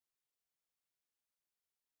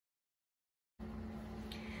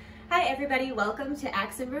Hi everybody, welcome to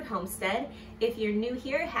Axe and Root Homestead. If you're new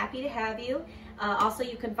here, happy to have you. Also,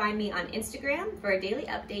 you can find me on Instagram for daily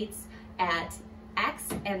updates at Axe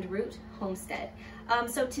and Root Homestead.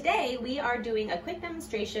 So today we are doing a quick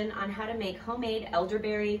demonstration on how to make homemade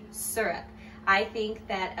elderberry syrup. I think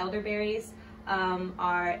that elderberries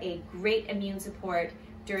are a great immune support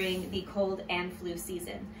during the cold and flu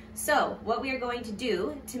season. So what we are going to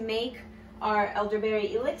do to make our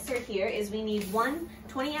elderberry elixir here is we need one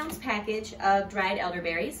 20-ounce package of dried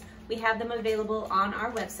elderberries. We have them available on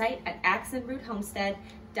our website at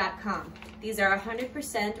axeandroothomestead.com. These are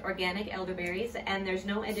 100% organic elderberries and there's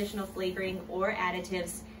no additional flavoring or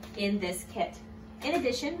additives in this kit. In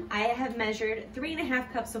addition, I have measured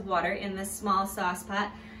 3.5 cups of water in this small sauce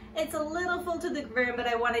pot. It's a little full to the brim, but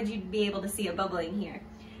I wanted you to be able to see it bubbling here.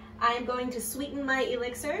 I am going to sweeten my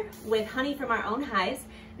elixir with honey from our own hives.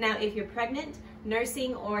 Now, if you're pregnant,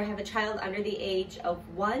 nursing, or have a child under the age of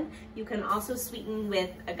 1, you can also sweeten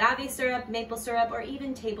with agave syrup, maple syrup, or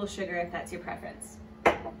even table sugar if that's your preference.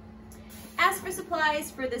 As for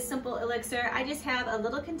supplies for this simple elixir, I just have a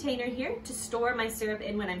little container here to store my syrup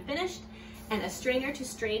in when I'm finished, and a strainer to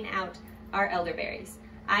strain out our elderberries.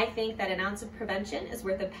 I think that an ounce of prevention is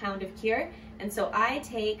worth a pound of cure, and so I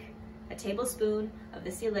take a tablespoon of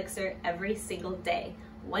this elixir every single day.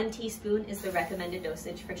 1 teaspoon is the recommended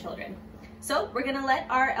dosage for children. So we're gonna let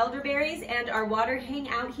our elderberries and our water hang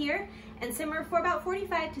out here and simmer for about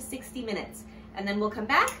 45 to 60 minutes. And then we'll come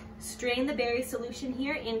back, strain the berry solution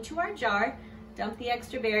here into our jar, dump the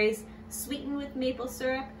extra berries, sweeten with maple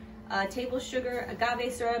syrup, table sugar,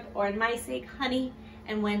 agave syrup, or in my sake, honey.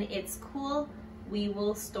 And when it's cool, we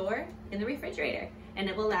will store in the refrigerator and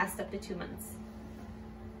it will last up to 2 months.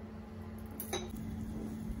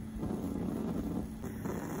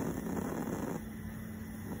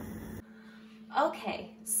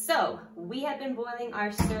 Okay, so we have been boiling our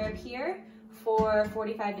syrup here for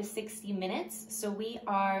 45 to 60 minutes, so we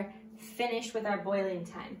are finished with our boiling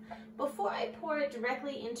time. Before I pour it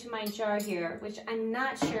directly into my jar here, which I'm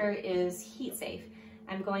not sure is heat safe,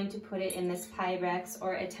 I'm going to put it in this Pyrex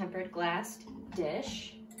or a tempered glass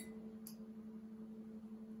dish.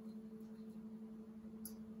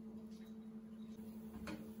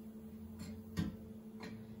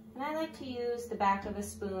 And I like to use the back of a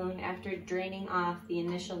spoon after draining off the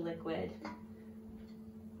initial liquid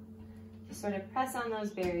to sort of press on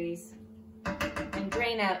those berries and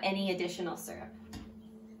drain out any additional syrup.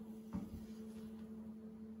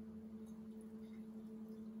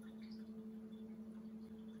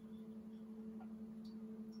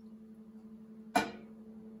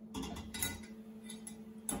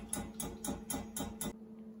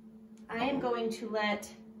 I am going to let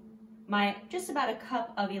my just about a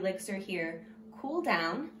cup of elixir here cool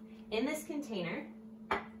down in this container,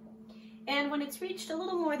 and when it's reached a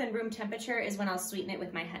little more than room temperature is when I'll sweeten it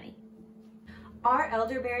with my honey. Our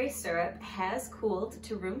elderberry syrup has cooled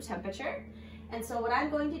to room temperature, and so what I'm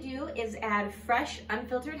going to do is add fresh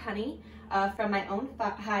unfiltered honey from my own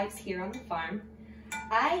hives here on the farm.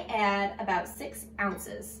 I add about 6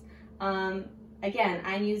 ounces. Again,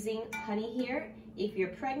 I'm using honey here. If you're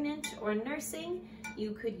pregnant or nursing,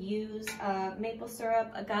 you could use maple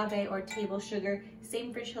syrup, agave, or table sugar.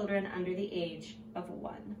 Same for children under the age of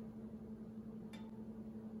 1.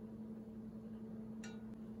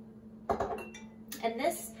 And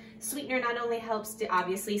this sweetener not only helps to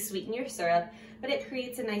obviously sweeten your syrup, but it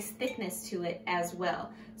creates a nice thickness to it as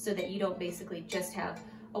well, so that you don't basically just have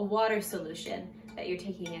a water solution that you're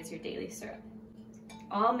taking as your daily syrup.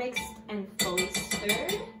 All mixed and fully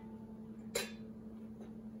stirred,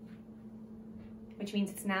 which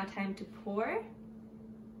means it's now time to pour.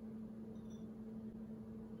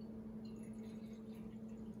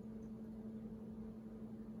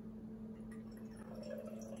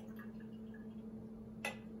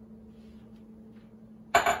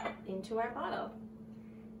 Into our bottle.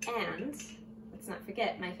 And let's not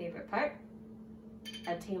forget my favorite part,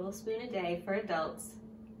 a tablespoon a day for adults,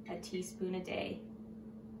 a teaspoon a day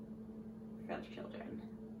for children.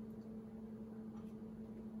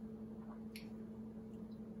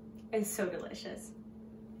 It's so delicious.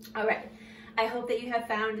 All right, I hope that you have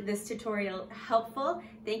found this tutorial helpful.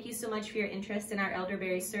 Thank you so much for your interest in our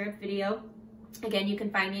elderberry syrup video. Again, you can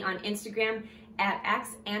find me on Instagram at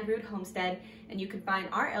Axe and Root Homestead, and you can find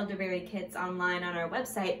our elderberry kits online on our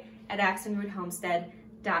website at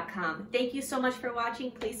axeandroothomestead.com. Thank you so much for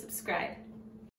watching. Please subscribe.